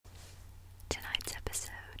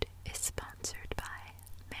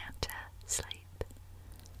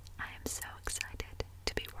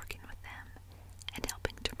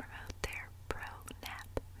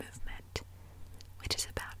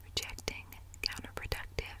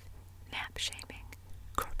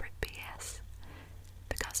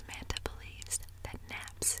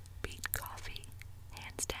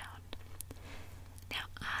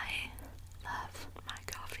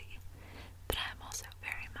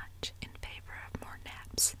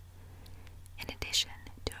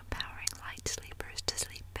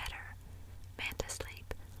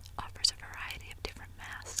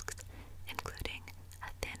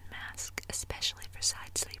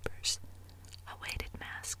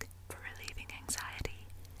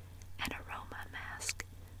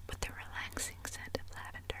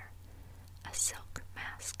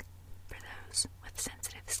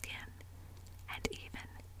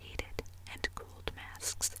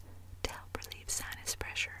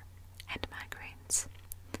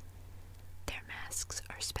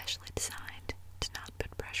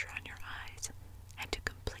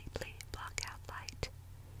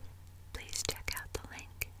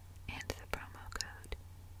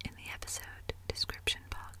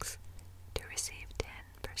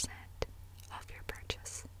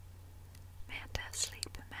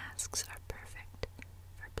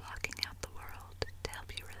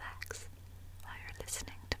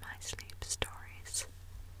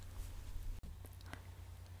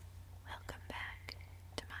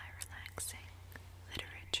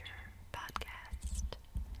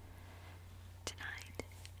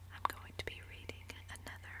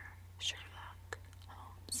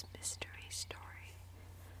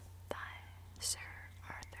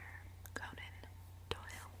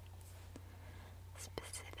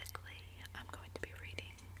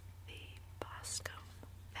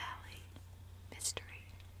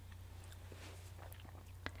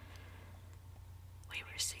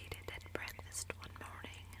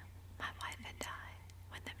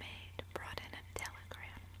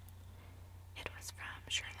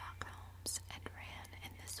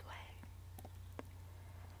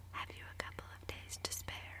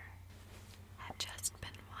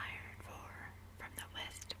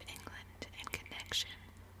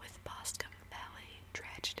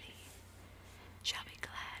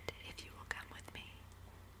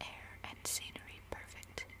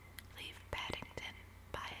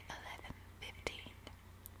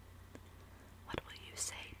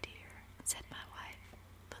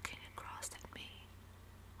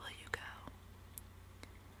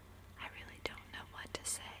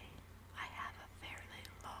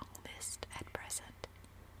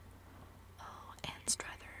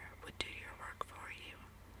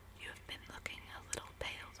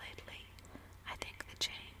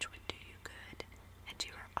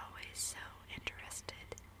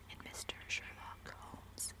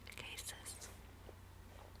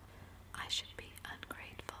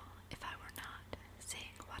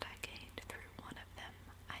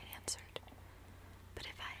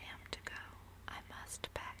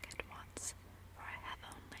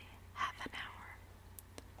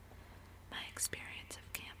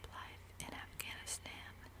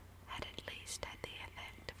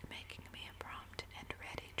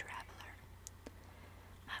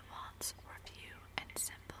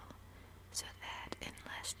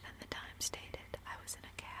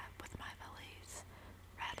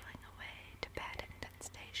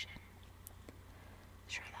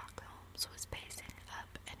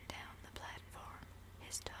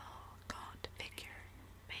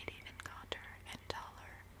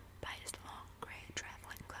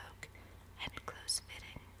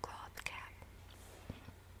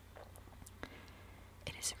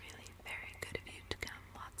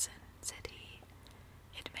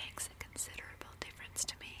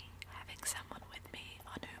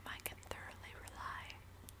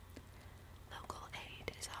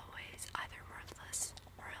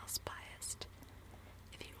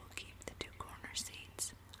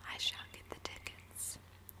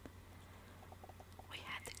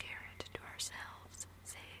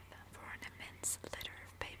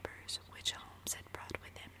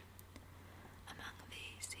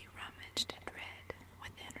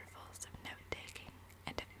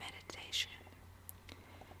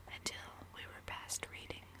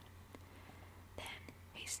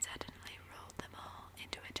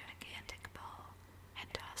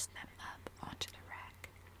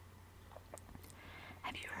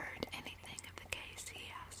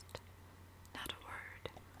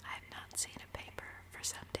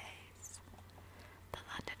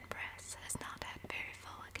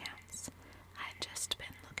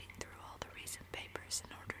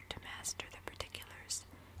master the particulars.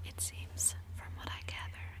 It seems, from what I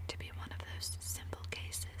gather, to be one of those simple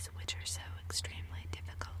cases which are so extremely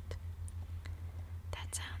difficult. That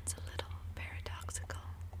sounds a little paradoxical,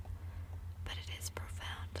 but it is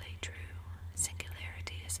profoundly true.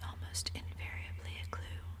 Singularity is almost invariably a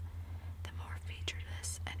clue. The more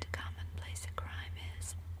featureless and commonplace a crime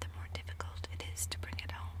is, the more difficult it is to bring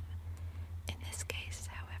it home. In this case,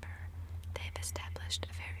 however, they have established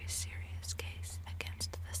a very serious case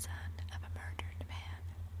against the son of a murdered man.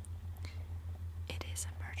 It is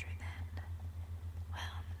a murder, then?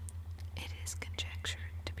 Well, it is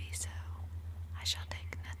conjectured to be so. I shall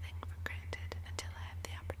take nothing for granted until I have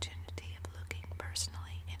the opportunity of looking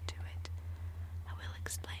personally into it. I will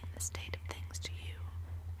explain the state of things to you,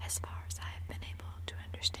 as far as I have been able to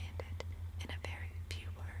understand it, in a very few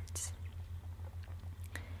words.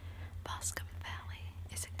 Boscombe Valley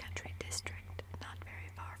is a country district not very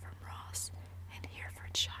far from Ross in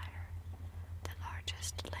Herefordshire. The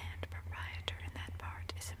largest land proprietor in that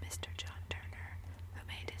part is a Mr. John Turner, who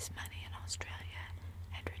made his money in Australia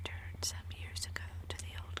and returned some years ago to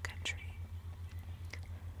the old country.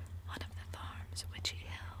 One of the farms which he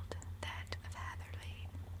held, that of Hatherley,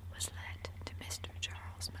 was let to Mr.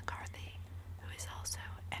 Charles McCarthy, who is also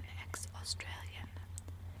an ex-Australian.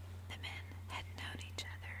 The men had known each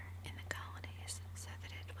other in the colonies, so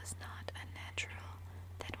that it was not unnatural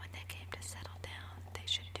that when they came to settle down they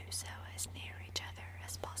should do so as near each other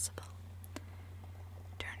as possible.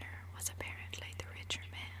 Turner was apparently the richer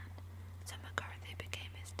man, so McCarthy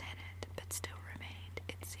became his tenant, but still remained,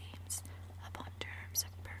 it seems, upon terms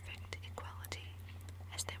of perfect equality,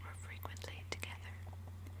 as they were frequently together.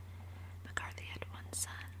 McCarthy had one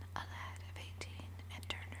son, a lad of 18, and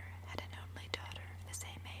Turner had an only daughter of the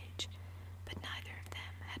same age, but neither of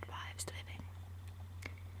them had wives living.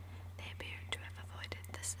 They appeared to have avoided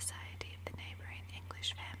the society of the neighboring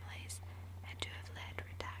English families, and to have led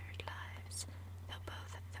retired lives, though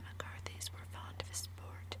both of the McCarthys were fond of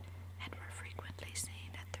sport, and were frequently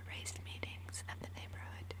seen at the race meetings of the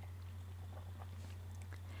neighborhood.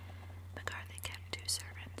 McCarthy kept 2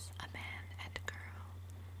 servants, a man and a girl.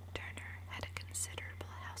 Turner had a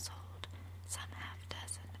considerable household, some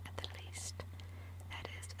half-dozen at the least. That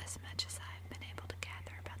is as much as I have been able to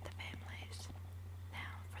gather about the families.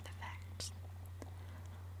 Now for the facts.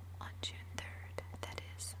 On June 3rd, that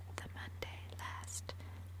is, the Monday last,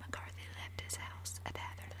 McCarthy left his house at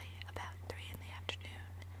Hatherley about 3 in the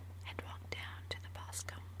afternoon and walked down to the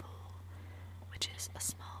Boscombe Pool, which is a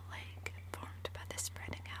small lake formed by the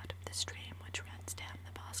spreading out of the stream which runs down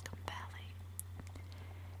the Boscombe Valley.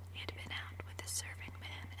 He had been out with a serving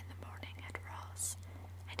man in the morning at Ross,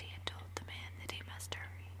 and he had told the man that he must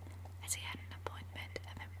hurry, as he had an appointment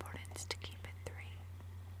of importance to keep at 3.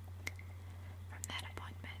 From that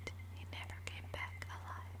appointment he never came back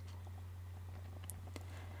alive.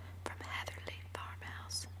 From Hatherley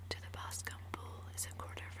farmhouse to the Boscombe Pool is a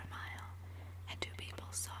quarter of a mile, and 2 people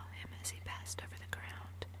saw him as he passed over the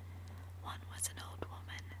ground. One was an old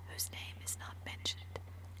woman whose name is not mentioned,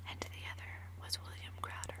 and the other was William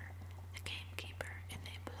Crowder, the gamekeeper in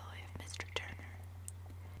the employ of Mr. Turner.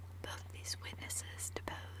 Both these witnesses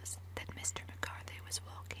depose that Mr. McCarthy was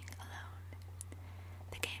walking alone.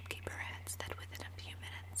 The gamekeeper adds that within a few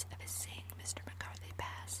minutes of his seeing Mr. McCarthy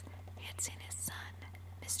pass, he had seen his son,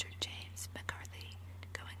 Mr. James McCarthy,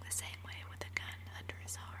 going the same way with a gun under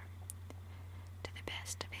his arm. To the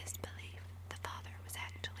best of his belief, the father was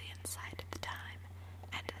actually in sight at the time,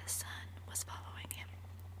 and the son was following him.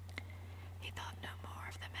 He thought no more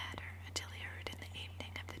of the matter until he heard in the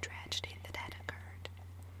evening of the tragedy that had occurred.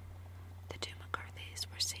 The 2 McCarthys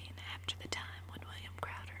were seen after the time when William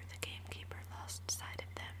Crowder, the gamekeeper, lost sight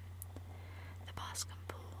of them. The Boscombe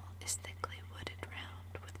Pool is thickly wooded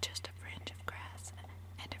round, with just a fringe of grass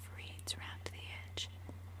and of reeds round the edge.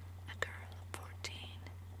 A girl of 14,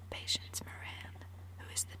 Patience Moran, who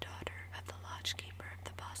is the daughter of the lodge-keeper of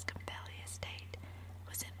the Boscombe Valley estate,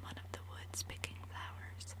 was in one of the woods picking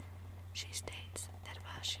flowers. She states that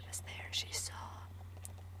while she was there she saw,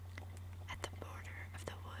 at the border of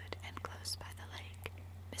the wood and close by the lake,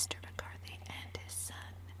 Mr. McCarthy and his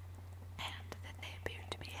son, and that they appeared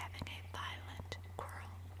to be having a violent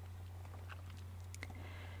quarrel.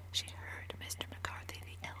 She heard Mr. McCarthy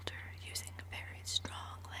the elder using very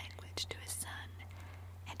strong language to his son,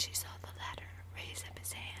 and she saw the latter raise up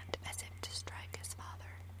his hand as if to strike his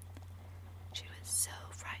father. She was so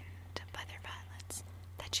frightened by their violence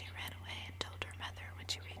that she ran away and told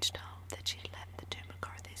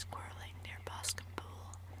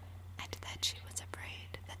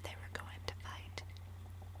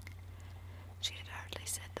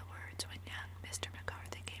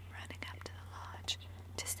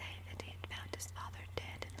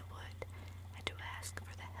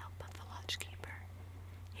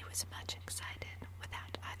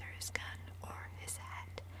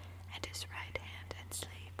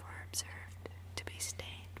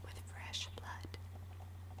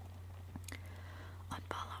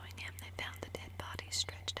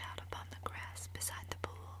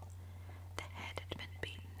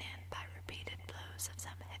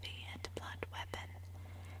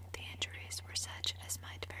as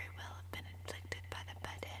might very well have been inflicted by the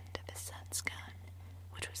butt end of his son's gun,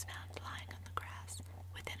 which was found lying on the grass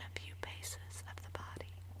within a few paces of the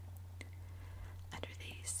body. Under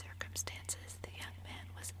these circumstances, the young man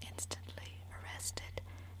was instantly arrested,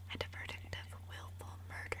 and a verdict of willful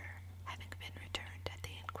murder having been returned at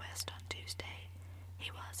the inquest on Tuesday, he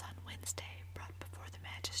was on Wednesday brought before the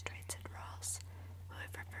magistrates at Ross, who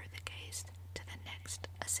have referred the case to the next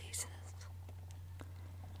assizes.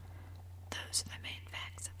 Those are the main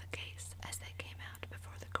facts of the case as they came out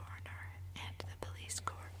before the coroner and the police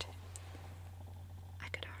court. I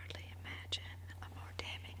could hardly imagine a more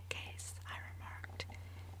damning case, I remarked.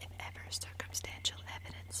 If ever circumstantial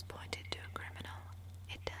evidence pointed to a criminal,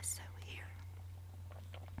 it does so here.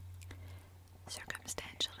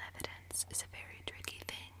 Circumstantial evidence is a very tricky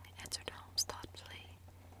thing, answered Holmes thoughtfully.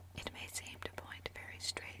 It may seem to point very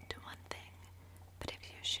straight to one thing, but if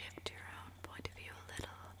you shift your own point of view a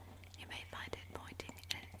little, you may find it pointing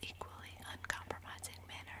in an equally uncompromising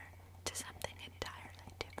manner to something entirely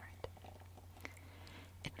different.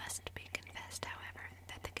 It must be confessed, however,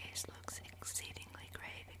 that the case looks exceedingly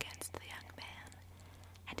grave against the young man,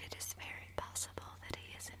 and it is very possible that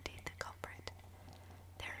he is indeed the culprit.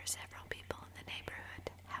 There are several people in the neighborhood,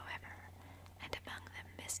 however, and among them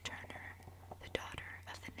Miss Turner, the daughter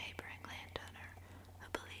of the neighboring landowner, who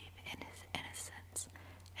believe in his innocence,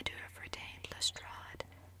 and who have retained Lestrade,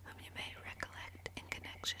 whom you may recollect in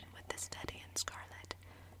connection with the study in scarlet,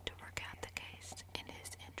 to work out the case in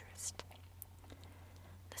his interest.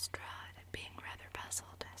 Lestrade, being rather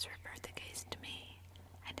puzzled, has referred the case to me,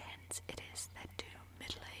 and hence it is that two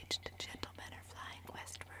middle-aged gentlemen are flying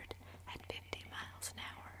westward at 50 miles an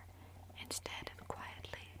hour, instead of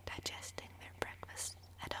quietly digesting their breakfasts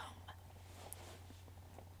at home.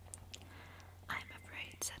 I am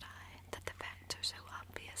afraid, said I, that the facts are so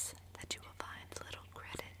obvious that you will find little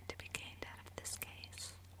credit to be gained out of this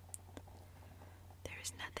case. There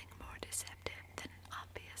is nothing more deceptive than an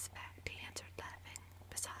obvious fact, he answered, laughing.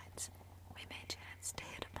 Besides, we may chance to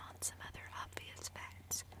hit upon some other obvious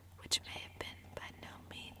facts, which may have been by no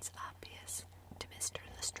means obvious to Mr.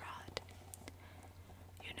 Lestrade.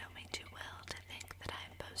 You know me too well to think that I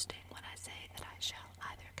am boasting when I say that I shall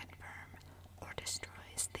either confirm or destroy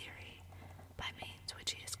his theory by means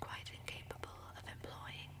which he is quite incapable of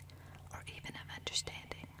employing or even of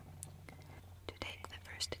understanding. To take the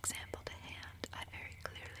first example to hand, I very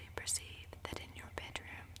clearly perceive that in your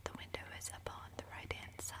bedroom the window is upon the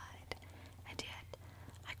right-hand side, and yet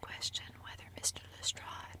I question whether Mr.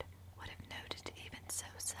 Lestrade would have noted even so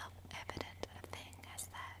self-evident a thing as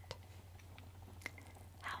that.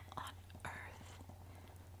 How on earth?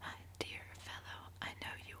 My dear fellow, I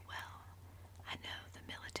know you well. I know the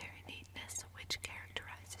military neatness which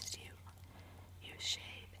characterizes you. You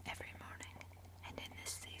shave every morning, and in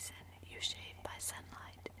this season you shave by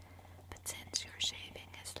sunlight. But since your shaving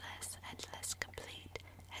is less and less complete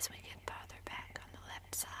as we get farther back on the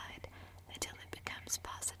left side, until it becomes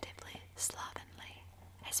positively slovenly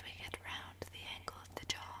as we get round the angle of the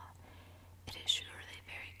jaw, it is surely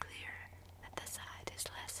very clear that the side is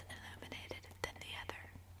less illuminated than the other.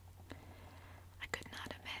 I could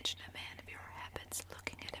not imagine a man of your habits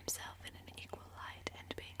looking at himself in an equal light and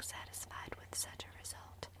being satisfied with such a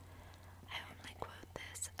result. I only quote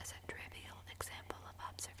this as a trivial example of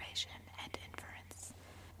observation and inference.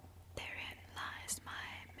 Therein lies my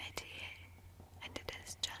métier, and it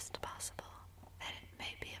is just possible that it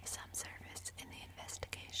may be of some service in the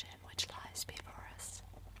investigation which lies before us.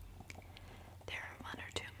 There are one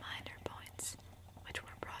or two minor points which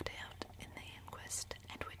were brought out in the inquest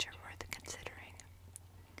and which are worth considering.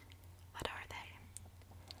 What are they?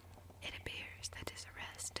 It appears that his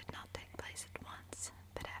arrest did not take place at once,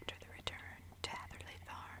 but after the return to Hatherley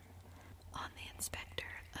Farm. On the inspector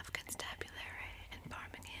of constabulary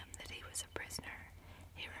informing him that he was a prisoner,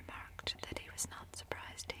 he remarked that he was not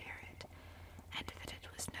surprised to hear it, and that it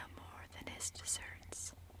was no more than his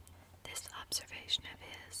deserts. This observation of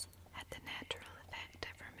his had the natural effect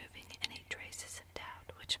of removing any traces of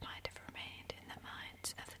doubt which might have remained in the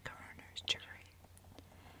minds of the coroner's jury.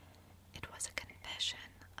 It was a confession,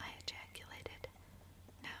 I ejaculated.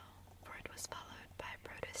 No, for it was followed by a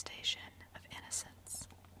protestation of innocence.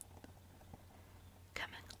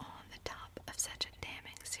 Coming on the top of such a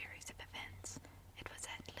damning series of events, it was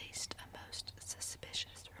at least a most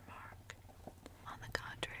suspicious remark. On the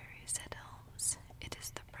contrary, said Holmes, it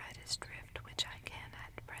is the brightest drift which I can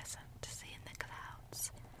at present see in the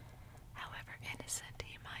clouds. However innocent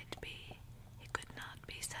he might be, he could not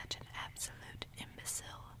be such an absolute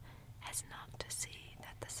imbecile as not to see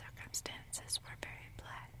that the circumstances were very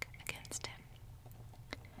black against him.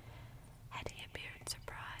 Had he appeared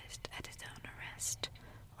surprised at his own arrest, disgust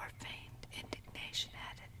or feigned indignation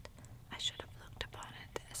at it, I should have looked upon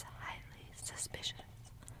it as highly suspicious,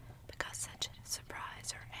 because such surprise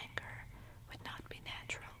or anger would not be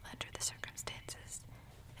natural under the circumstances,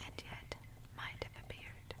 and yet might have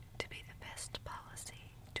appeared to be the best policy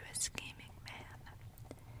to a scheming man.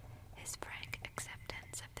 His frank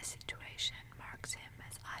acceptance of the situation marks him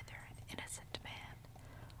as either an innocent man,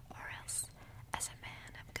 or else as a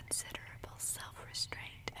man of considerable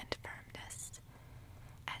self-restraint and firmness.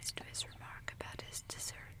 As to his remark about his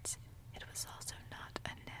deserts, it was also not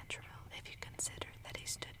unnatural if you consider that he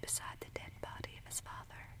stood beside the dead body of his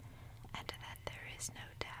father, and that there is no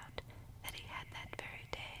doubt that he had that very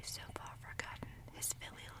day so far forgotten his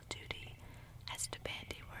filial duty as to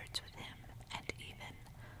bandy words with him, and even,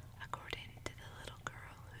 according to the little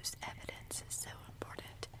girl whose evidence is so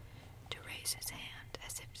important, to raise his hand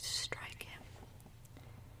as if to strike him.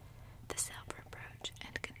 The self-reproach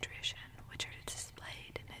and contrition which are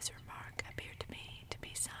displayed in his remark appear to me to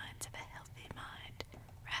be signs of a healthy mind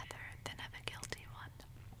rather than of a guilty one.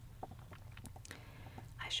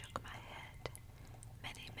 I shook my head.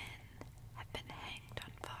 Many men have been hanged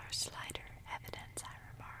on far slighter evidence, I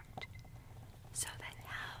remarked. So they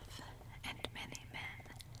have, and many men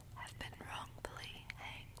have been wrongfully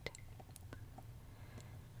hanged.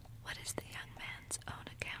 What is the young man's own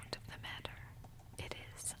account of the matter? It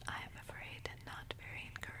is, I am afraid, not very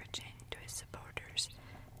encouraging to his supporters,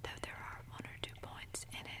 though there are one or two points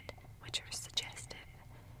in it which are suggestive.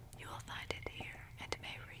 You will find it here, and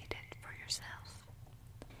may read it for yourself.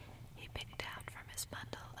 He picked out from his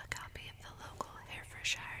bundle a copy of the local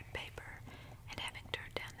Herefordshire paper, and having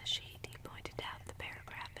turned down the sheet, he pointed out the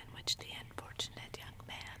paragraph in which the unfortunate young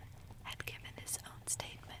man had given his own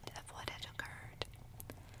statement of what had occurred.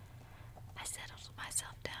 I settled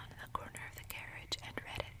myself down in the corner of the carriage and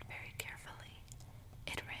read it very carefully.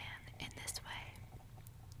 It ran in this way.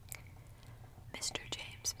 Mr.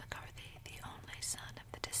 James McCarthy, the only son of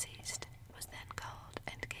the deceased, was then called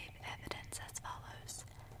and gave evidence as follows.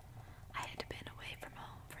 I had been away from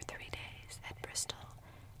home for 3 days at Bristol,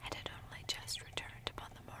 and had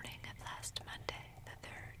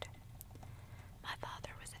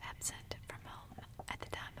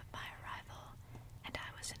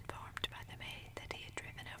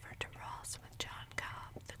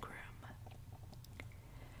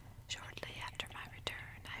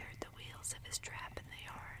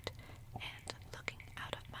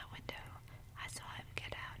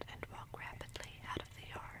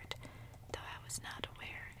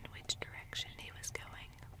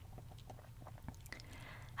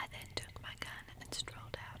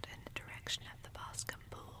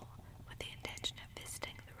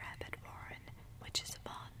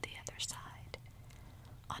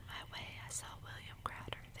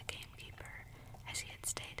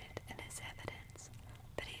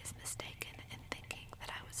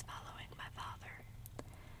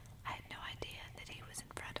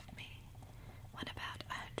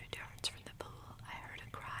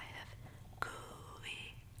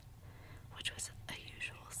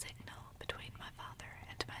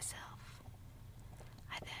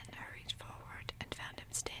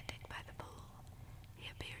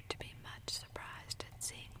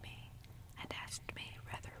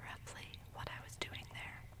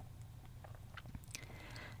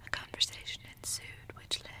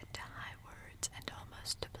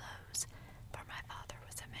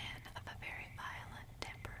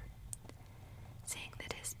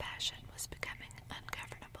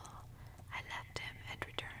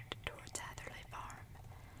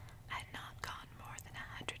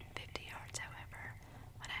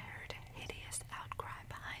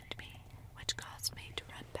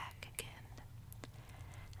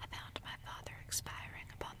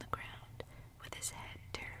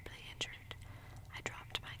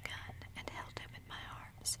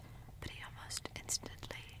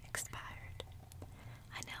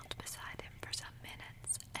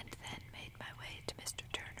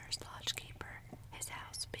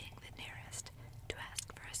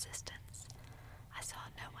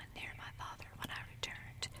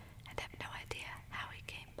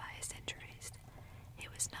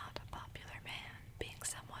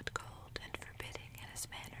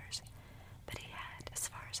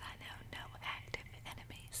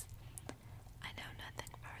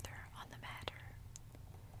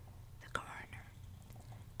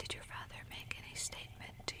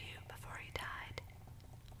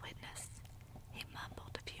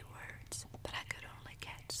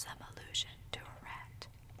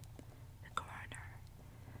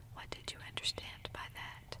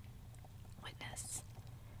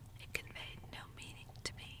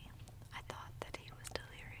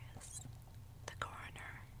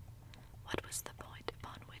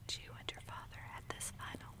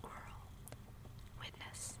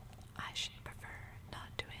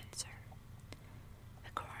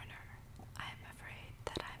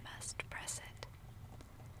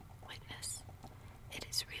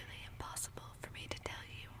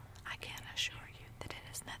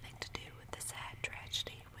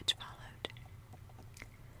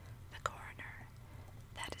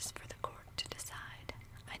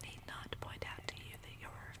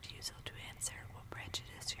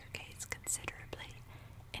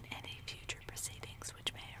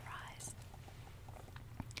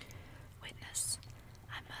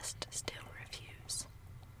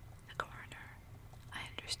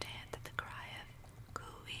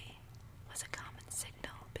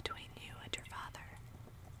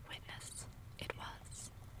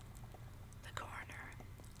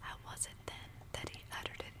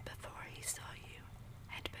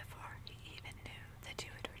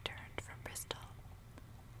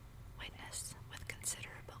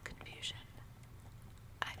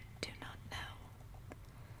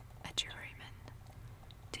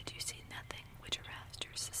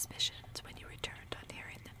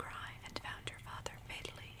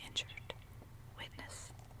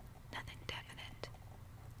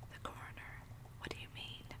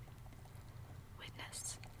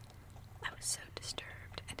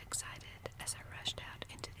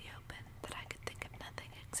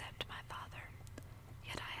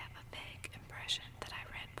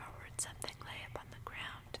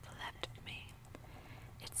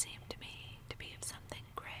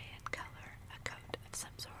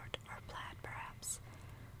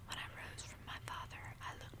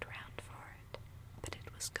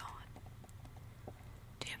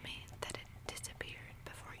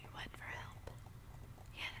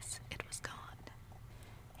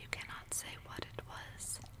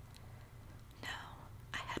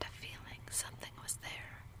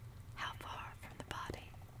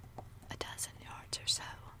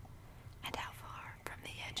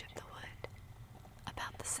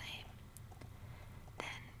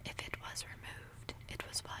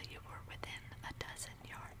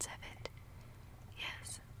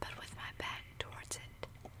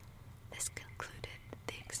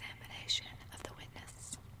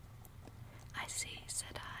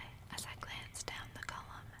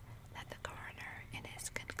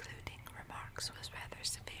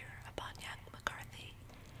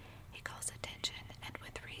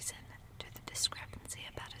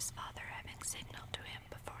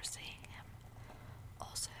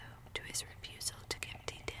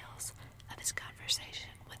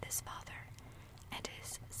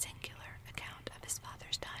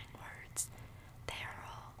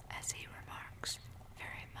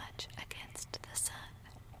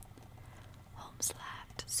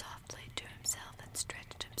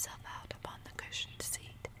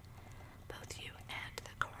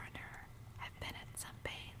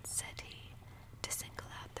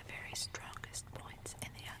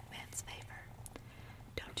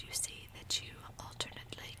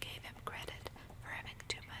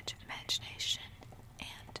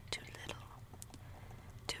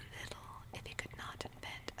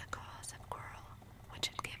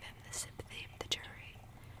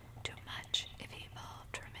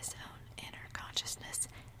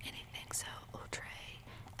so outre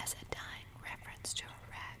as a dying reference to a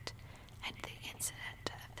rat, and the incident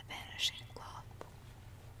of the vanishing cloth.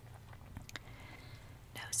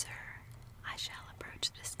 No, sir, I shall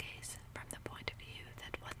approach this case from the point of view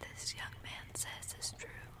that what this young man says is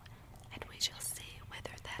true, and we shall see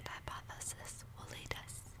whither that hypothesis will lead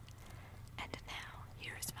us. And now,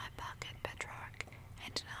 here is my pocket, Petrarch,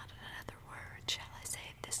 and not another word shall I say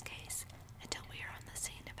of this case until we are on the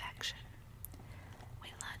scene of action. We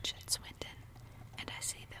lunch at Swinton,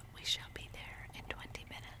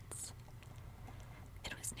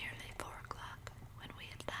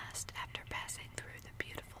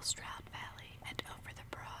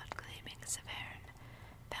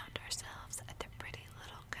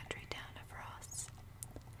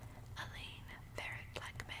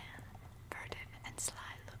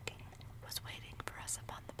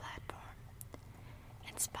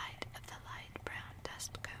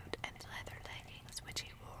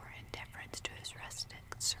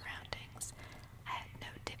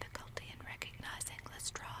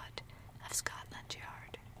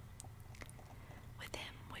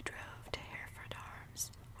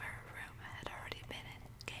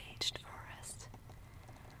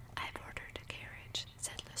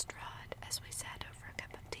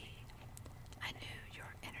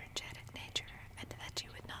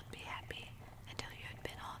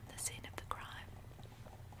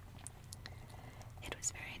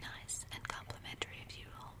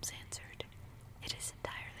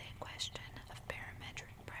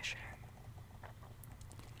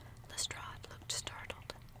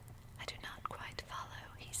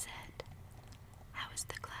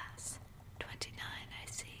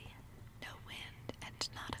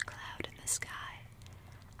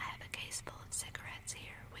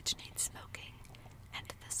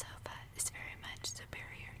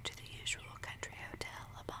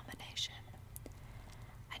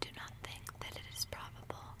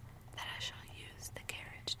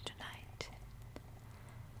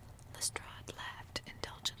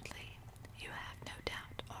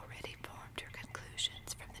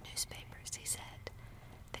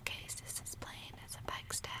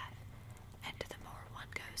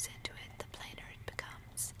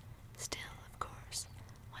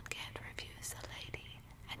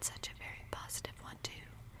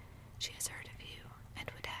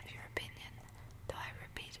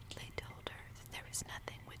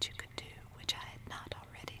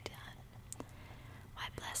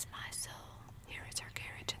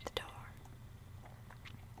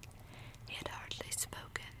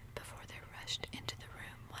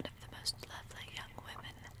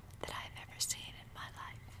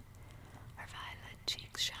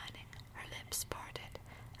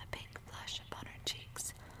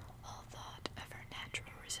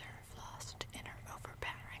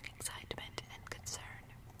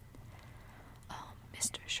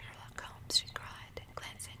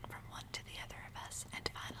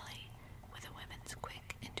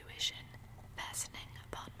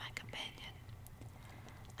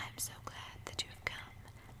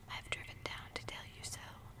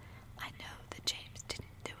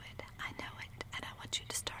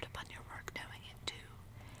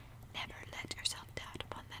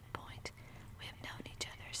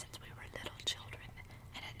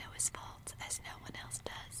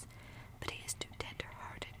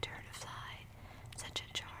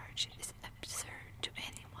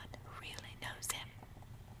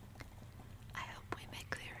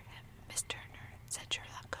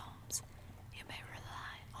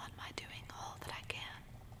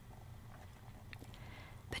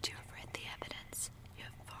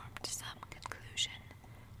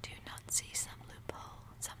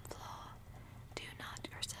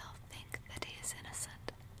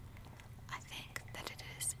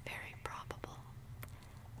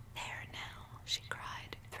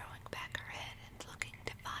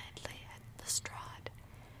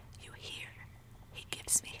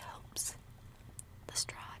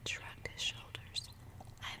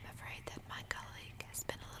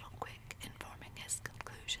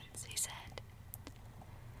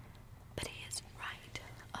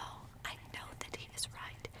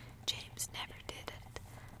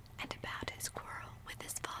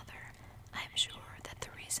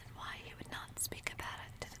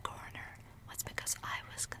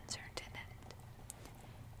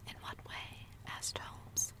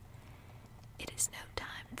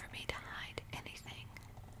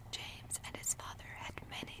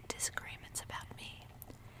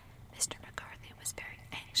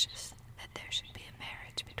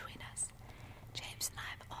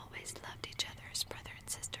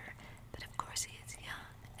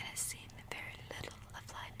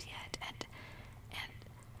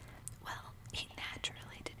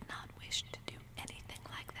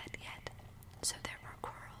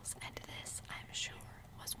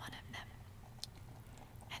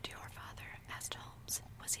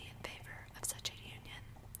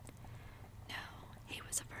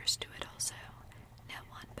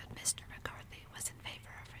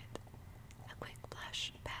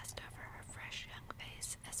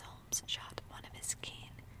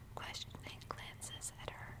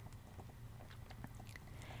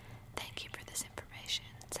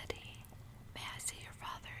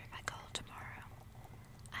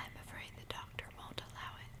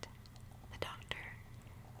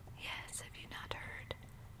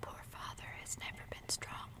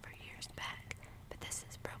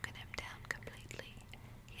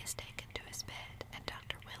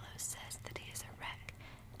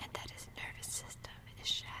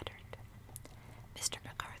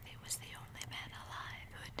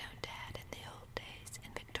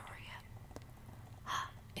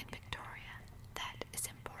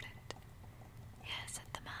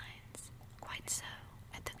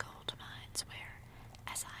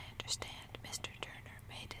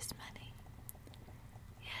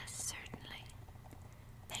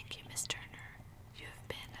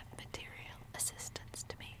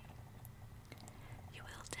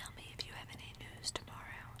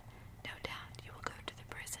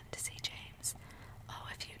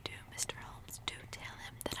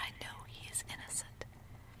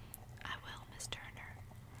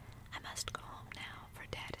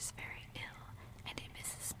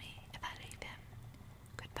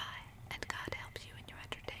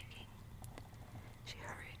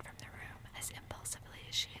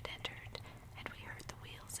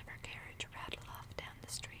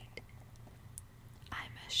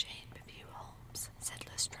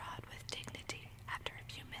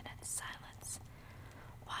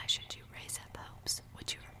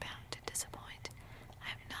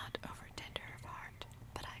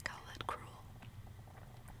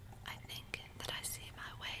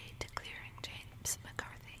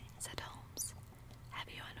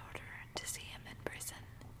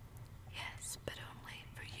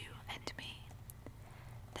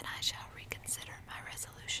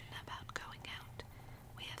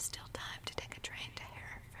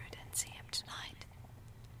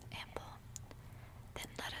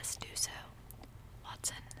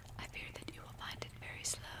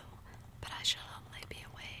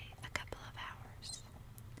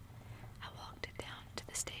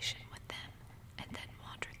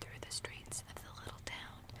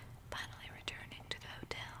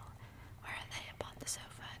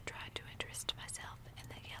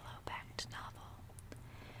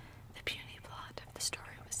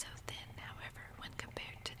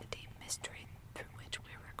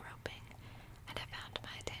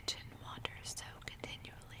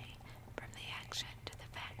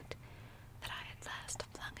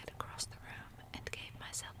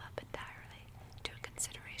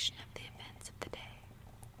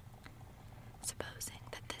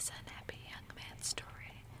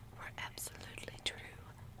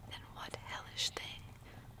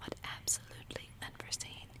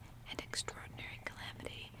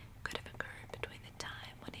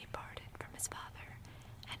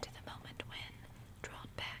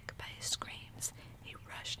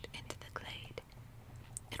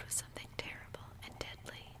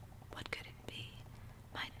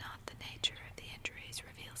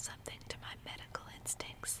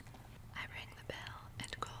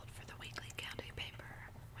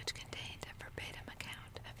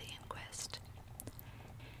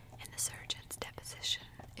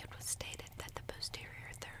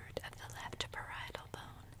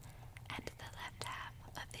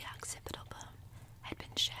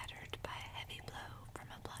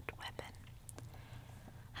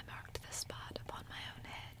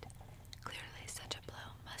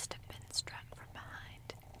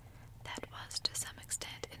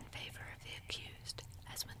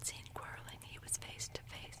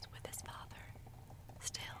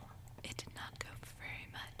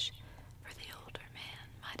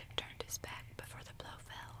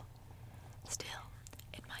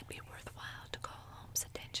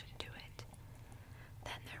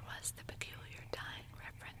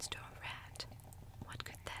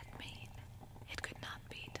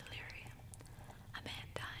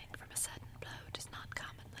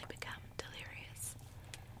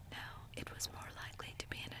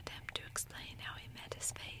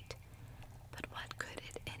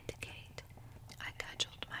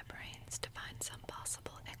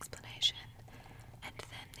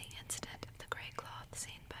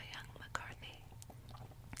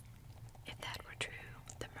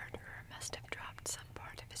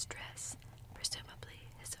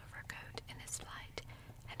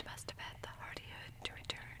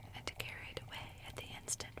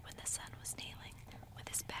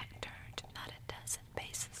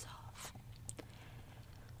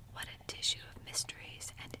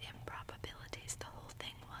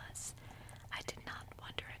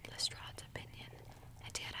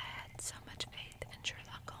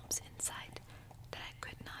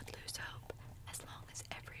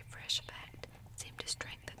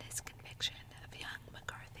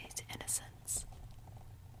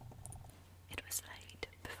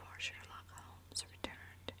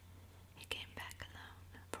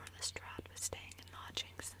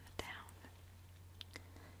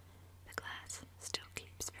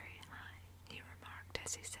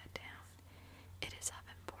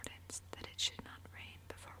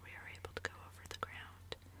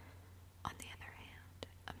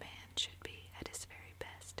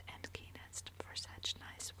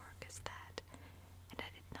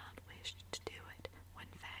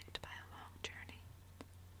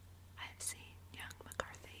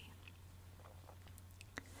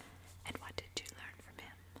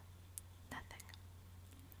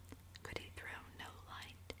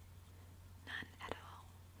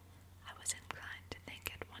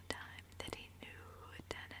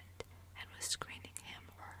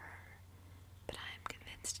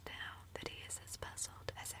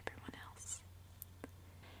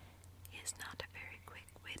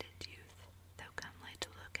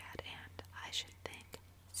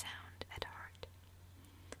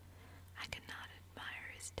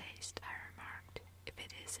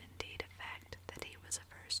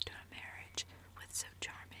 with so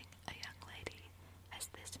charming a young lady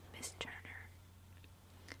as this Miss Turner.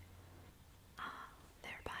 Ah,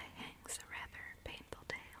 thereby hangs a rather painful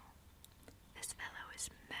tale. This fellow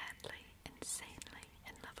is madly, insanely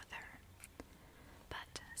in love with her.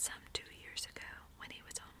 But some 2 years ago, when he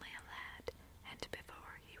was only a lad, and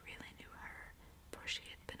before he really knew her, for she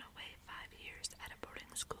had been away 5 years at a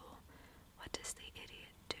boarding school, what does the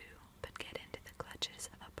idiot do but get into the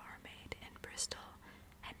clutches of a barmaid in Bristol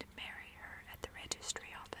and marry her at the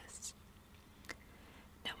registry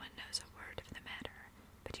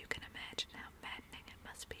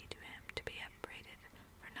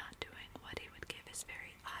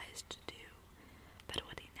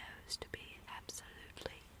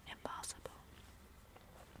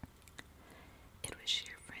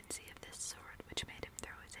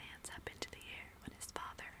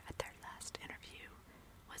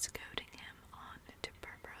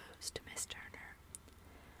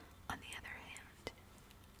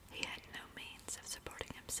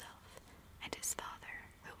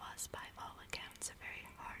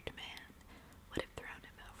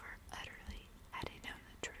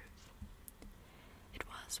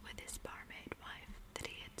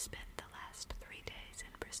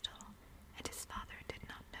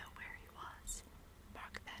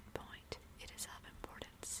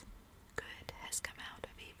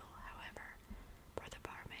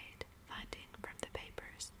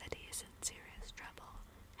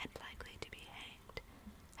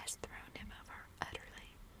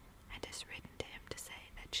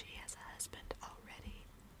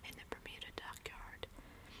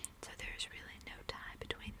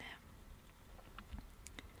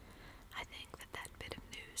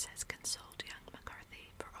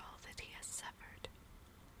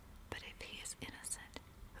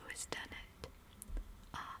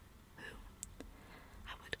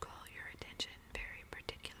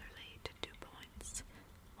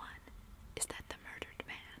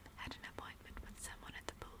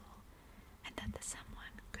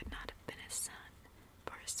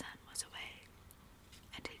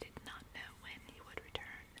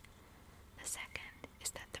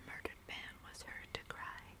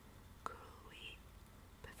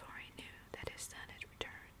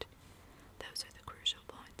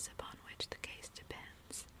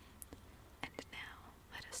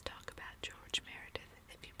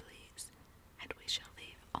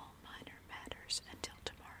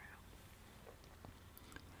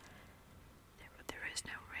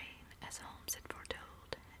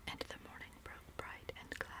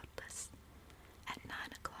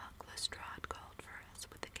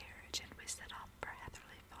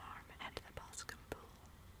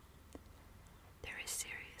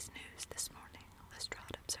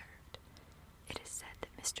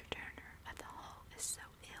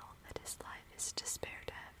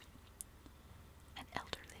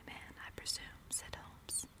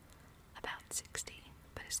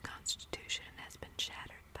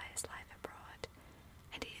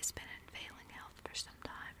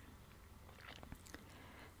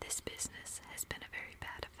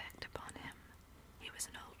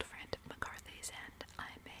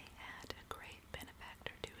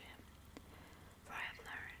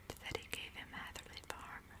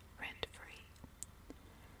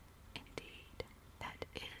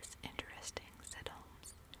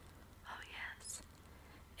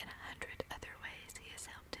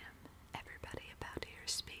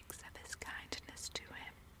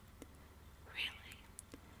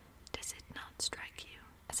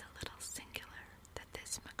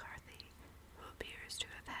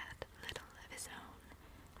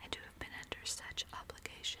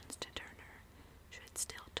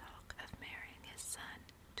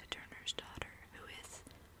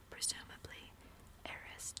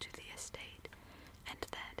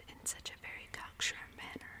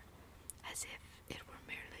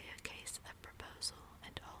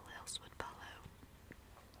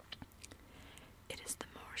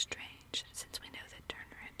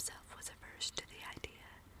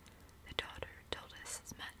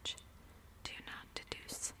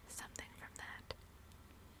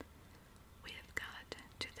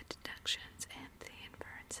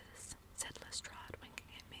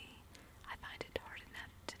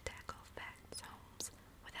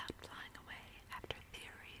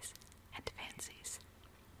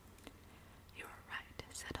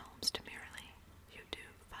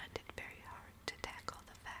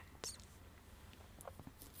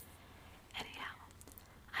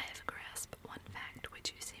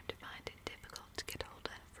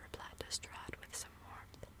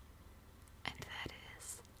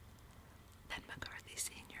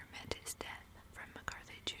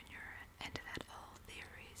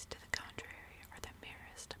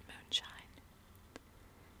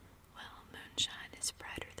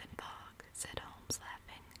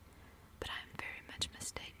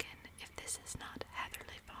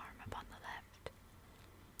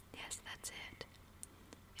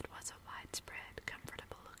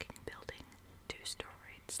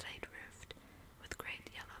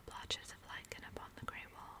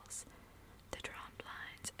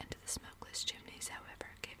Holmes's chimneys, however,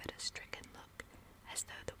 gave it a stricken look, as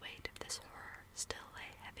though the weight of this horror still lay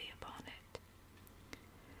heavy upon it.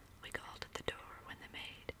 We called at the door when the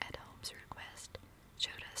maid, at Holmes' request,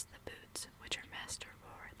 showed us the boots which her master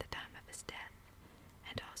wore at the time of his death,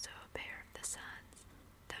 and also a pair of the son's,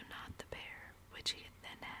 though not the pair which he had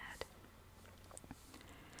then had.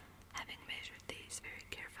 Having measured these very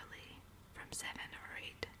carefully, from 7 or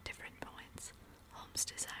 8 different points, Holmes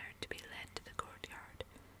desired to be led to the courtyard,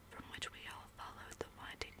 from which we all followed the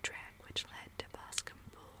winding track which led to Boscombe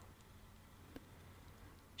Pool.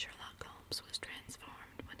 Sherlock Holmes was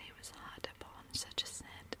transformed when he was hot upon such a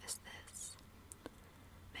scent as this.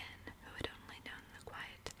 Men who had only known the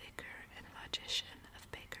quiet vigor and logician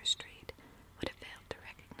of Baker Street would have failed to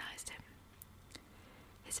recognize him.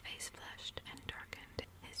 His face flushed and darkened,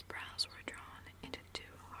 his brows were drawn into 2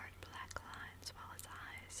 hard black lines, while his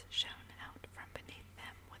eyes shone out from beneath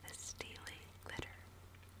them with a steely glitter.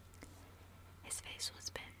 His face was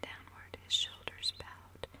bent downward, his shoulders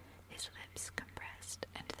bowed, his lips compressed,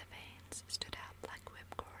 and the veins stood out like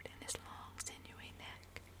whipcord in his long, sinewy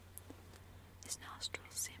neck. His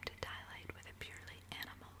nostrils seemed to dilate with a purely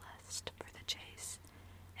animal lust for the chase,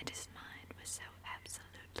 and his mind was so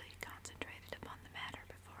absolutely concentrated upon the matter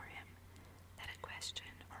before him that a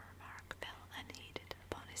question or remark fell unheeded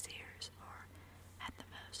upon his ears, or, at the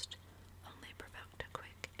most, only provoked a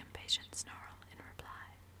quick, impatient snarl in reply.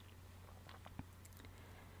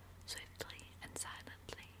 Swiftly and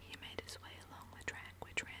silently he made his way along the track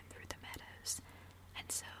which ran through the meadows, and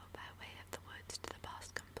so by way of the woods to the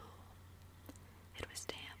Boscombe Pool. It was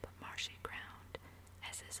damp, marshy ground,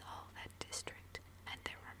 as is all that district, and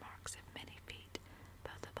there were marks of many feet,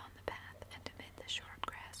 both upon the path and amid the short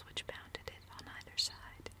grass which bounded it on either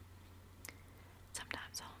side.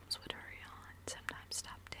 Sometimes Holmes would hurry on, sometimes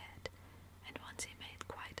stop dead, and once he made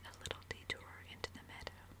quite a little detour into the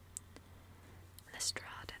meadow.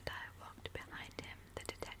 Lestrade and I walked behind him, the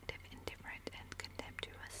detective indifferent and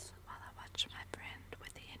contemptuous, while I watched my friend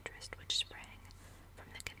with the interest which sprang from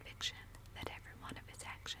the conviction that every one of his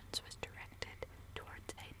actions was directed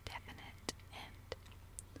towards a definite end.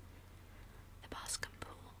 The Boscombe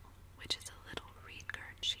Pool, which is a little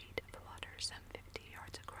reed-girt sheet of water some 50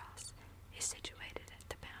 yards across, is situated at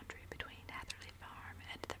the boundary between Hatherley Farm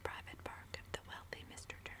and the private park of the wealthy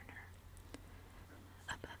Mr. Turner.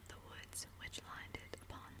 Above the woods which lined it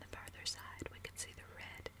upon the farther side, we could see the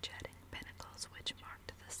red, jutting pinnacles which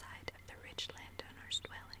marked the site of the rich landowner's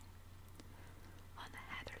dwelling. On the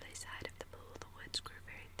Hatherley side of the pool the woods grew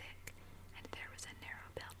very thick, and there was a narrow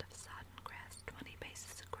belt of sodden grass 20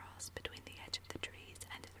 paces across between the edge of the trees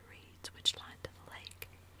and the reeds which lined the lake.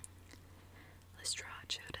 Lestrade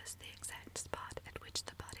showed us the exact spot at which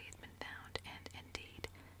the body had been found, and, indeed,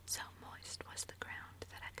 so moist was the ground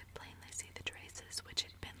that I could plainly see the traces which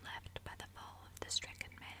had been left by the fall of the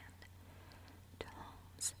stricken man. To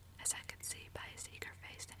Holmes, as I could see by his eager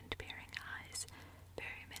face and peering eyes,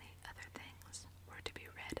 very many other things were to be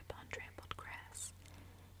read upon trampled grass.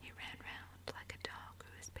 He ran round like a dog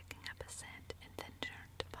who is picking up a scent, and then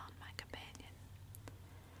turned upon my companion.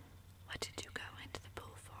 "What did you go into the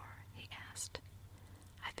pool for?" he asked.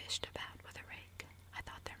 "I fished about with a rake. I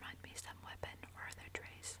thought there might be some weapon or other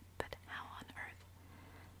trace, but how on earth—"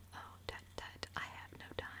 "Oh, tut, tut, I have no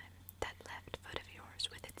time. That left foot of yours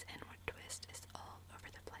with its inward twist is all over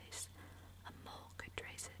the place. A mole could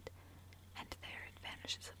trace it, and there it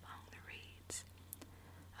vanishes among the reeds.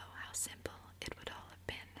 Oh, how simple it would all have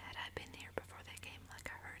been had I been here before they came like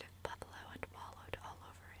a herd of buffalo and wallowed all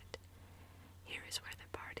over it. Here is where the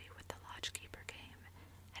party with the lodge-keeper came,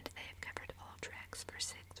 and they have covered all tracks for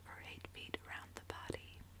 6 or 8 feet around the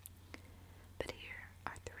body. But here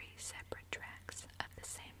are 3 separate tracks of the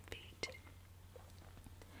same feet."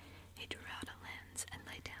 He drew out a lens and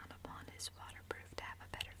lay down upon his waterproof to have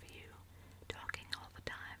a better view, talking all the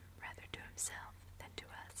time rather to himself than to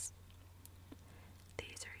us.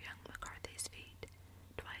 "These are young McCarthy's feet.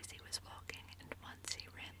 Twice he was walking, and once he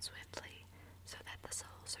ran swiftly, so that the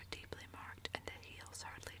soles are deeply marked and the heels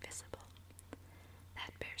hardly visible.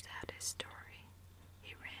 That bears out his story.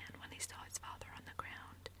 He ran when he saw his father on the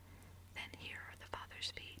ground. Then here are the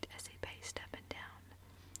father's feet as he paced up and down.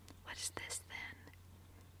 What is this, then?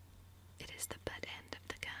 It is the butt end of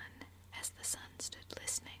the gun, as the son stood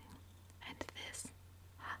listening. And this,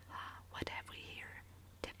 ha ha, what have we here?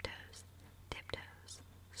 Tiptoes, tiptoes,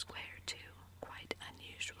 square too, quite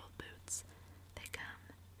unusual boots. They come,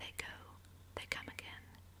 they go, they come again,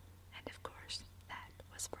 and of course that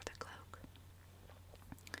was for the cloak.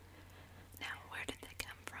 Now where did they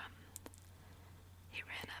come from?" He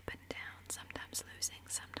ran up and down, sometimes losing,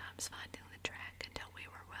 sometimes finding the track, until we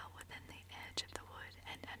were well within the edge of the wood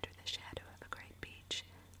and under the shadow of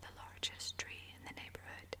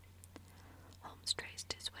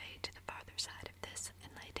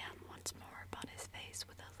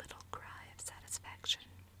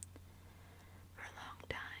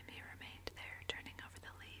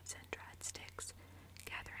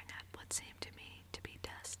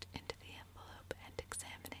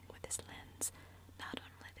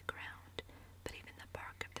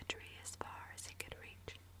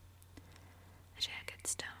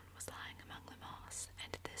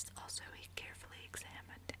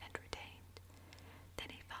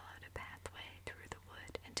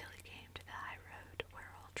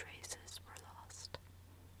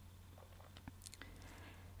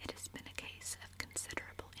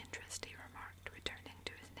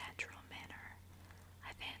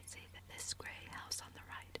house on the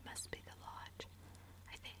right must be the lodge.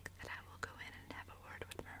 I think that I will go in and have a word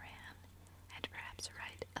with Moran, and perhaps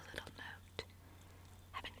write a little note.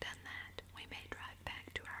 Having done that, we may drive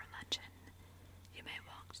back to our luncheon. You may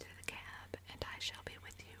walk to the cab, and I shall be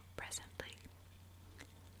with you presently.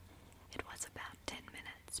 It was about 10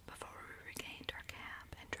 minutes before we regained our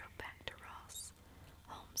cab and drove back to Ross,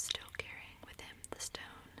 Holmes still carrying with him the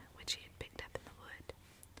stone which he had picked up in the wood.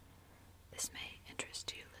 "This may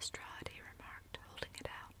interest you, Lestrade," he remarked, holding it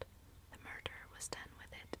out. "The murder was done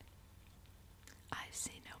with it." "I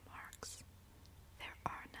see no marks." "There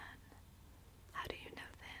are none." "How do you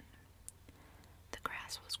know, then?" "The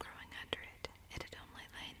grass was growing under it. It had only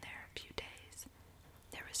lain there a few days.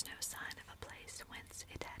 There was no sign of a place whence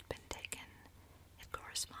it had been taken. It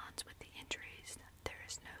corresponds with the injuries. There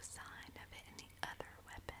is no sign of any other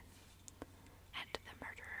weapon." "And the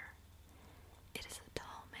murderer?" "It is a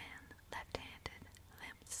tall man, left-handed,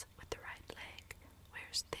 limps with the right leg,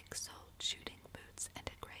 wears thick-soled shooting boots and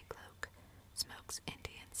a gray cloak, smokes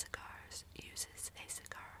Indian cigars, uses a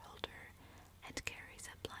cigar holder, and carries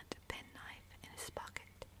a blunt penknife in his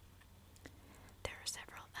pocket. There are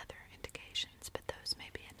several other indications, but those may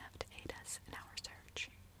be enough to aid us in our search."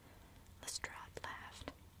 Lestrade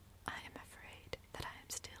laughed. "I am afraid that I am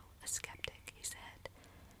still a skeptic," he said.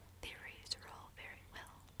 "Theories are all very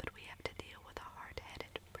well, but we have to deal with a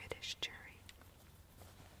hard-headed British jury."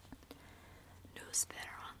 "Nous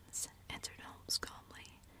verrons," answered Holmes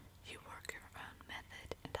calmly. "You work your own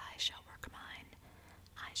method, and I shall work mine.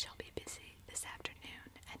 I shall be busy this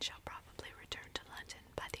afternoon, and shall probably return to London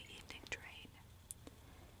by the evening train."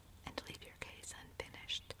 "And leave your case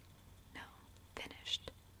unfinished?" "No,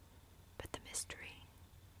 finished. But the mystery,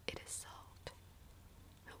 it is solved."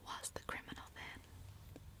 "Who was the criminal, then?"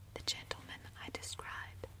 "The gentleman I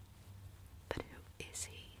describe." "But who is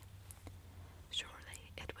he?"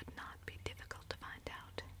 "Surely it would not be difficult to find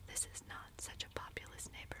out. This is not such a populous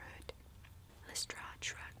neighborhood." Lestrade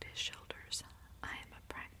shrugged his shoulders. "I am a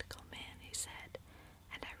practical man," he said,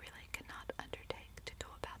 "and I really cannot undertake to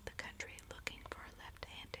go about the country looking for a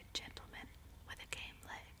left-handed gentleman with a game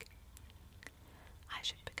leg. I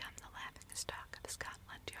should become the laughing-stock of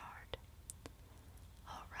Scotland Yard."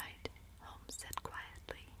 "All right," Holmes said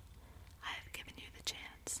quietly. "I have given you the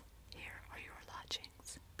chance. Here are your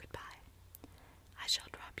lodgings. Goodbye. I shall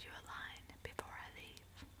drop you a line before I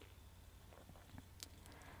leave."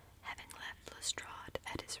 Having left Lestrade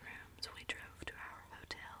at his rooms, we drove to our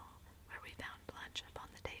hotel, where we found lunch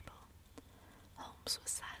upon the table. Holmes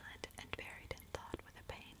was silent and buried in thought, with a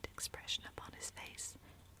pained expression upon his face,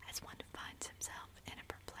 as one who finds himself in a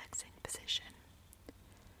perplexing position.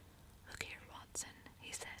 "Look here, Watson,"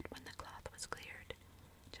 he said when the cloth was cleared.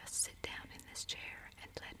 "Just sit down in this chair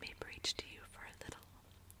and let me preach to you for a little.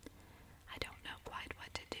 I don't know quite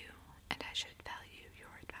what to do, and I should value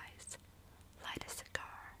your advice. Light a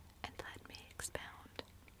cigar and let me expound."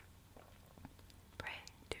 "Pray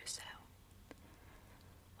do so."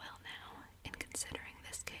 "Well now, in considering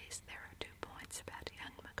this case, there are 2 points about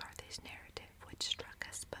young McCarthy's narrative which struck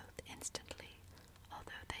us both instantly,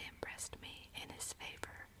 although they impressed me in his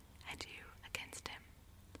favor and you against him.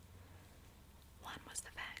 One was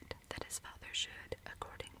the fact that his father should,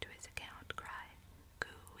 according to his account, cry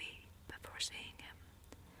 "Coo-ee" before seeing him.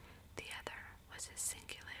 The other was his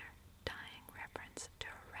singular, dying reference to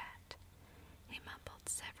a rat. He mumbled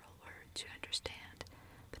several words, you understand,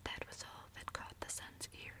 but that was all that caught the son's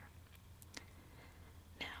ear.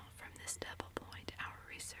 Now, from this double point, our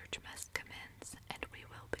research must commence, and we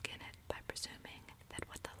will begin it by presuming that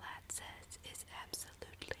what the lad says is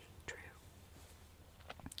absolutely true.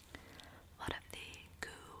 What of the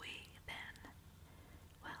coo-ee, then?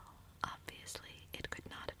 Well, obviously, it could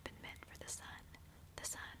not have been meant for the son. The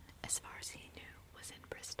son, as far as he knew, was in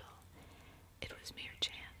Bristol. It was mere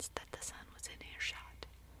chance that the son was in earshot.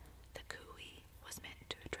 The coo-ee was meant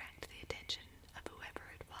to attract the attention of whoever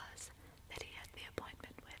it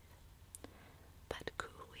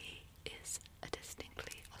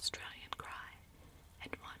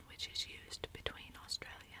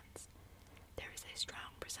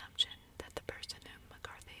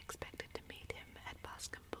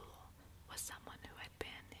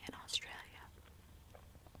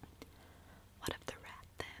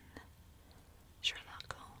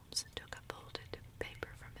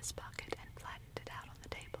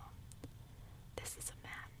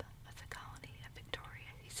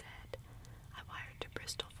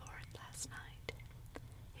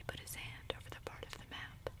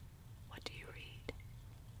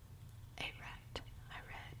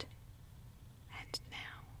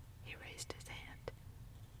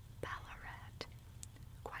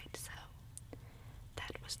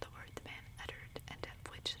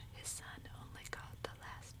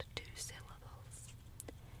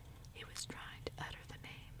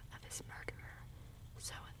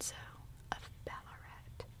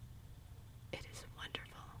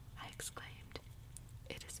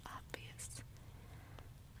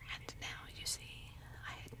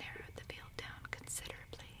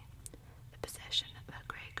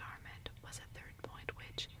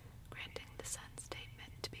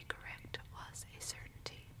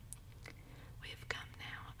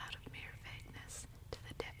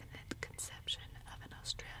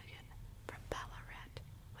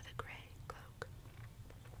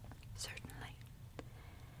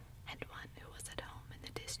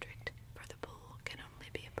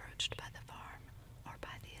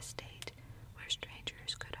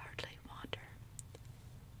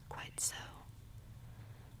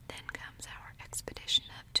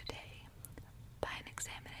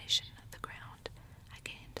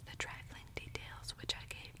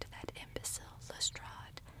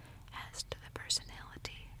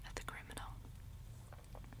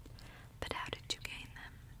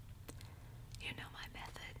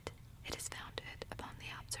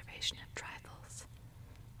conversation of trifles.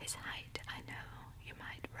 His height, I know, you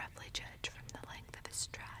might roughly judge from the length of his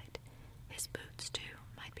stride. His boots, too,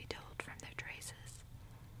 might be told from their traces.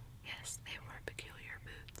 Yes, they were peculiar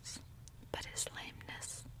boots. But his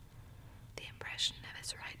lameness, the impression of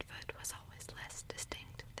his right foot was always less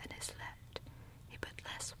distinct than his left. He put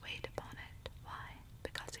less weight upon it. Why?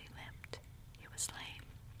 Because he limped. He was lame.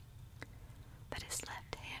 But his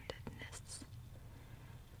left-handedness,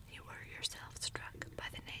 you were yourself struck by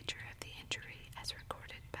the nature of the injury as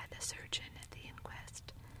recorded by the surgeon at the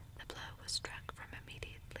inquest. The blow was struck from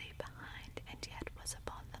immediately behind and yet was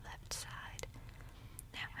upon the left side.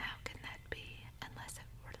 Now how can that be unless it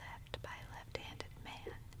were left by a left-handed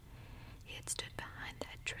man? He had stood behind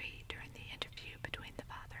that tree during the interview between the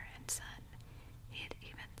father and son. He had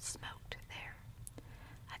even smoked there.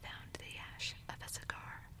 I found the ash of a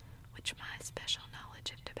cigar, which my special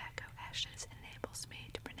knowledge of tobacco ashes enables me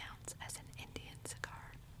to pronounce as an Indian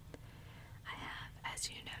cigar. I have, as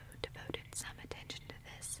you know, devoted some attention to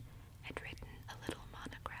this, and written a little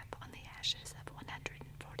monograph on the ashes of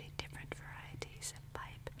 140 different varieties of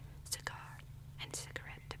pipe, cigar, and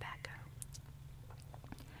cigarette tobacco.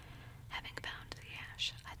 Having found the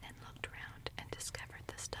ash, I then looked round and discovered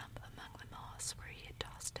the stump among the moss where he had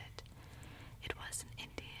tossed it. It was an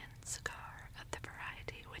Indian cigar of the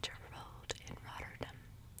variety which are rolled in Rotterdam.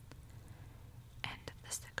 And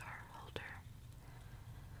the cigar holder.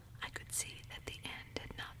 I could see that the end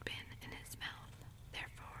had not been in his mouth,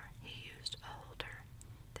 therefore he used a holder.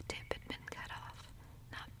 The tip had been cut off,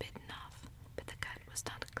 not bitten off, but the cut was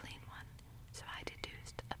not a clean one, so I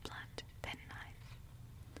deduced a blunt penknife.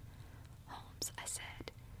 Holmes, I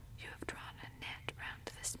said, you have drawn a net round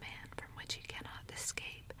this man from which he cannot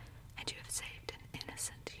escape, and you have saved an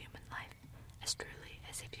innocent human life as truly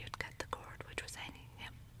as if you had cut the cord which was hanging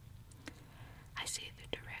him. I see the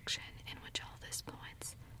direction in which all this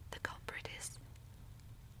points. The culprit is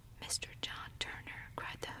Mr. John Turner,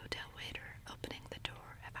 cried the hotel waiter, opening the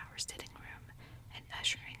door of our sitting room and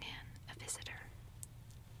ushering in a visitor.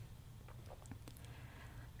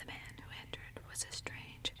 The man who entered was a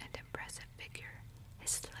strange and impressive figure.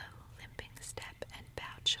 His slow, limping step and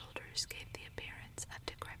bowed shoulders gave the appearance of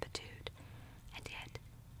decrepitude, and yet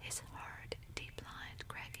his hard, deep-lined,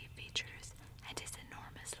 craggy features and his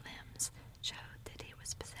enormous limbs showed that he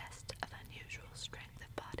was possessed of unusual strength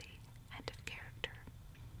of body and of character.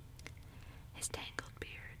 His tangled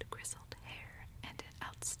beard, grizzled hair, and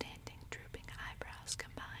outstanding drooping eyebrows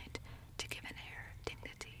combined to give an air of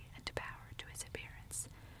dignity and power to his appearance,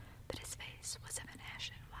 but his face was of an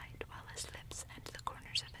ashen white, while his lips and the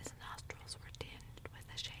corners of his nostrils were tinged with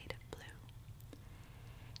a shade of blue.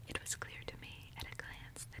 It was clear to me at a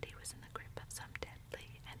glance that he was in the grip of some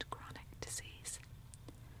deadly and chronic disease.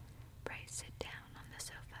 Pray sit down on the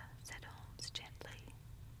sofa, said Holmes gently.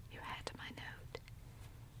 You had my note.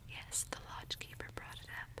 Yes, the lodge-keeper brought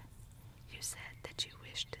it up. You said that you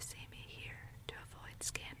wished to see me here to avoid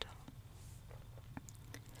scandal.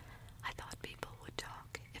 I thought people would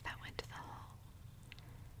talk if I went to the hall.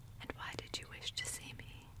 And why did you wish to see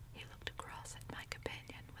me? He looked across at my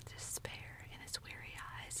companion with despair in his weary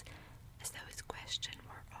eyes, as though his question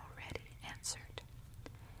were already answered.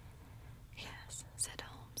 Yes, said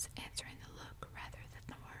Holmes, answering the look rather than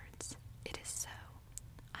the words. It is so.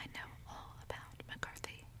 I know all about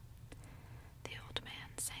McCarthy. The old man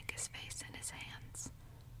sank his face in his hands.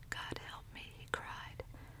 God help me, he cried,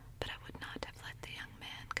 but I would not have let the young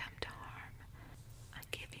man come to harm. I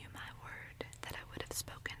give you my word that I would have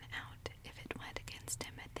spoken out if it went against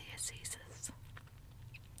him at the assizes.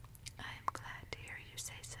 I am glad to hear you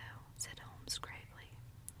say so, said Holmes gravely.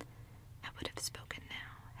 I would have spoken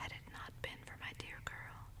now had it not been for my dear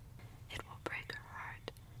girl. It will break her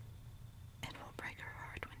heart. It will break her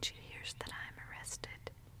heart when she hears that I am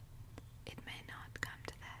arrested. It may not come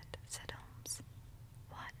to that, said Holmes.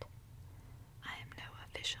 What? I am no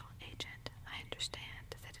official agent. I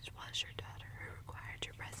understand that it was your daughter who required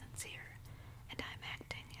your presence here, and I am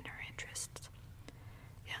acting in her interests.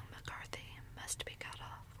 Young McCarthy must be cut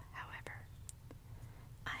off, however.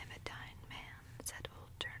 I am a dying man, said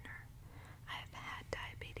old Turner. I have had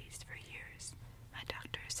diabetes for years. My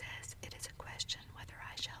doctor says it is a question whether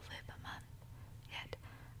I shall live a month. Yet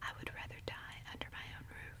I would rather die under my own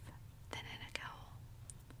roof than in a cowl.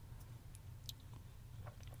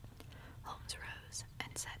 Holmes rose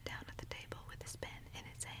and sat down at the table with his pen in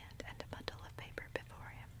his hand and a bundle of paper before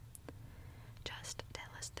him. Just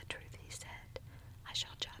tell us the truth, he said. I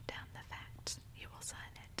shall jot down the facts. You will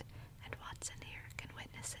sign it, and Watson here can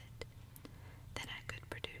witness it. Then I could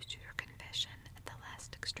produce your confession at the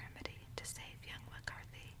last extremity to save young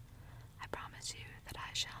McCarthy. I promise you that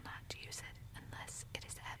I shall not use it unless it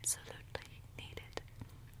is absolutely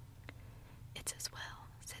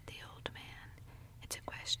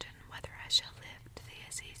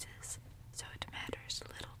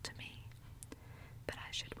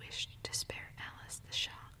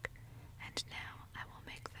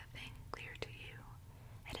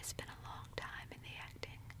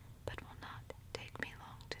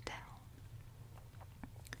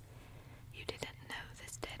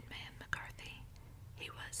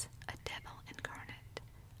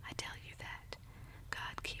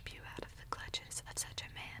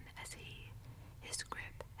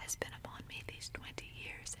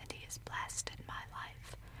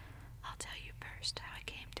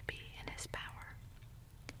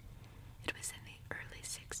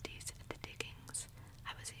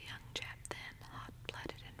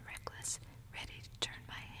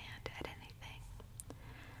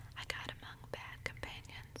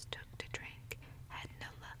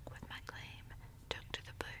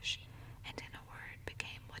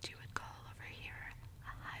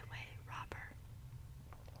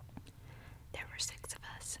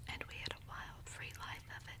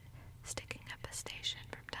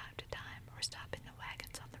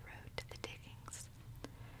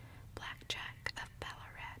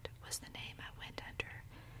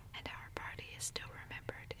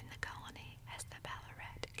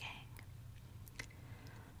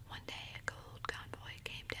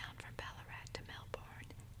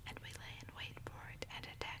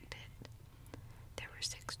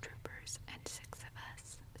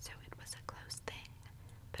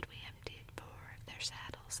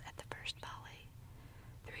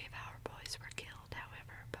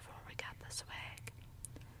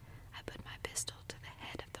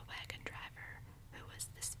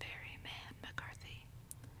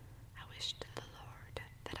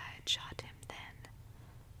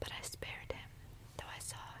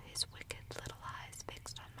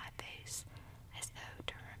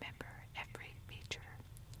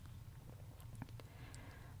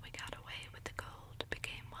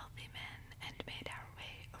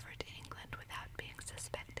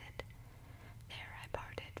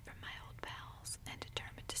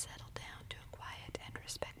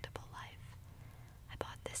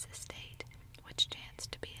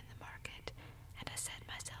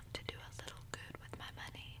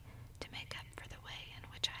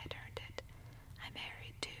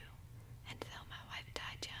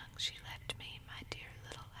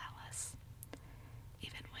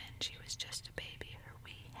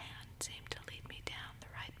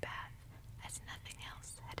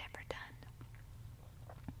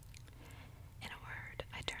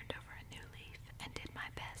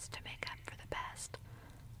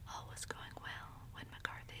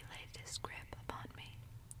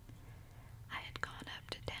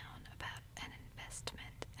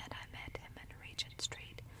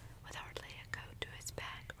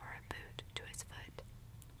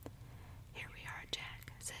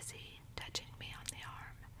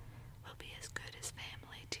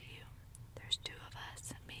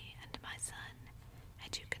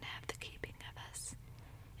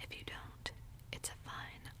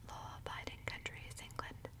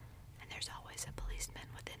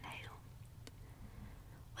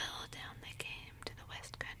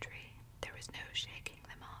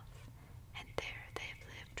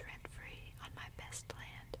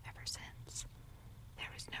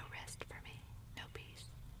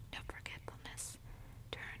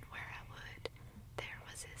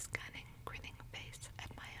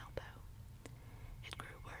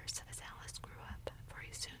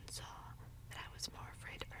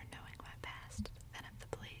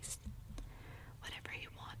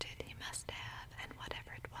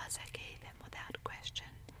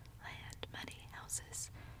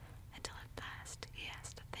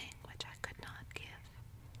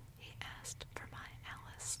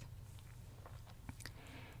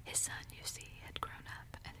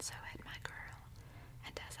so had my girl,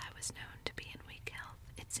 and as I was known to be in weak health,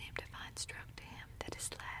 it seemed a fine stroke to him that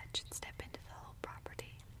his lad should step into the whole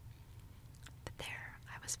property. But there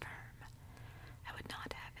I was firm. I would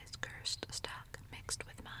not have his cursed stock mixed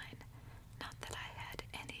with mine. Not that I had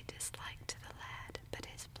any dislike to the lad, but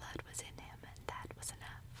his blood was in him, and that was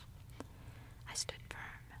enough. I stood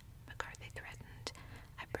firm. McCarthy threatened.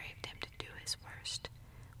 I braved him to do his worst.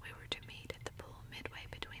 We were to meet at the pool midway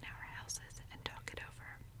between our houses and talk it over.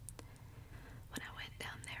 When I went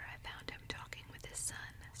down there, I found him talking with his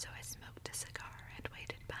son, so I smoked a cigar and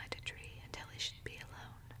waited behind a tree until he should be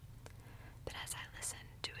alone. But as I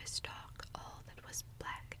listened to his talk, all that was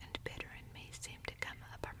black and bitter in me seemed to come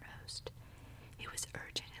uppermost. He was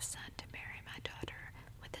urging his son to marry my daughter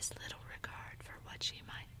with as little regard for what she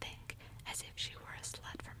might think as if she were a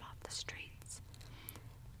slut from off the streets.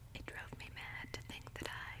 It drove me mad to think that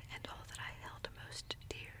I and all that I held most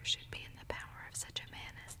dear should be in the power of such a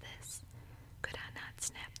man as this. Could I not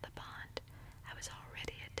snap the bond? I was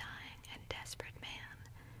already a dying and desperate man.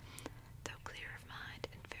 Though clear of mind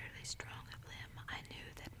and fairly strong of limb, I knew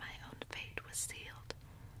that my own fate was sealed.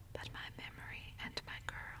 But my memory and my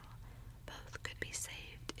girl both could be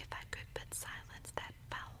saved if I could but silence that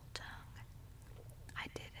foul tongue. I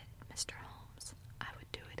did it, Mr. Holmes. I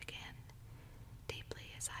would do it again.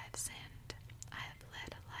 Deeply as I have sinned, I have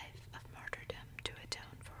led a life of martyrdom to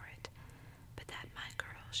atone for it, but that my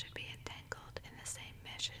girl should be entangled in the same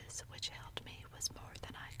meshes which held me was more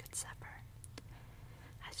than I could suffer.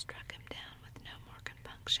 I struck him down with no more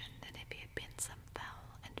compunction than if he had been some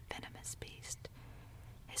foul and venomous beast.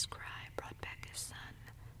 His cry brought back his son,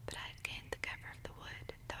 but I had gained the cover of the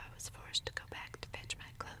wood, though I was forced to go back to fetch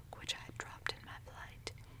my cloak, which I had dropped in my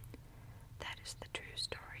flight. That is the true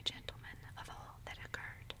story, gentlemen, of all that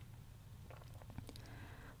occurred.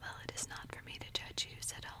 Well, it is not for me to judge you,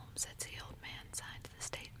 said Holmes, as the old man signed the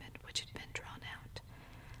statement which had been drawn out.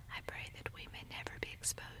 I pray that we may never be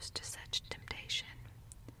exposed to such temptation.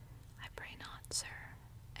 I pray not, sir.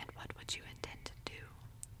 And what would you intend to do?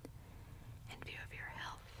 In view of your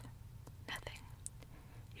health, nothing.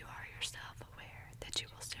 You are yourself aware that you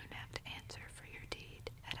will soon have to answer for your deed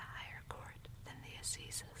at a higher court than the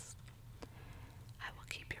assizes.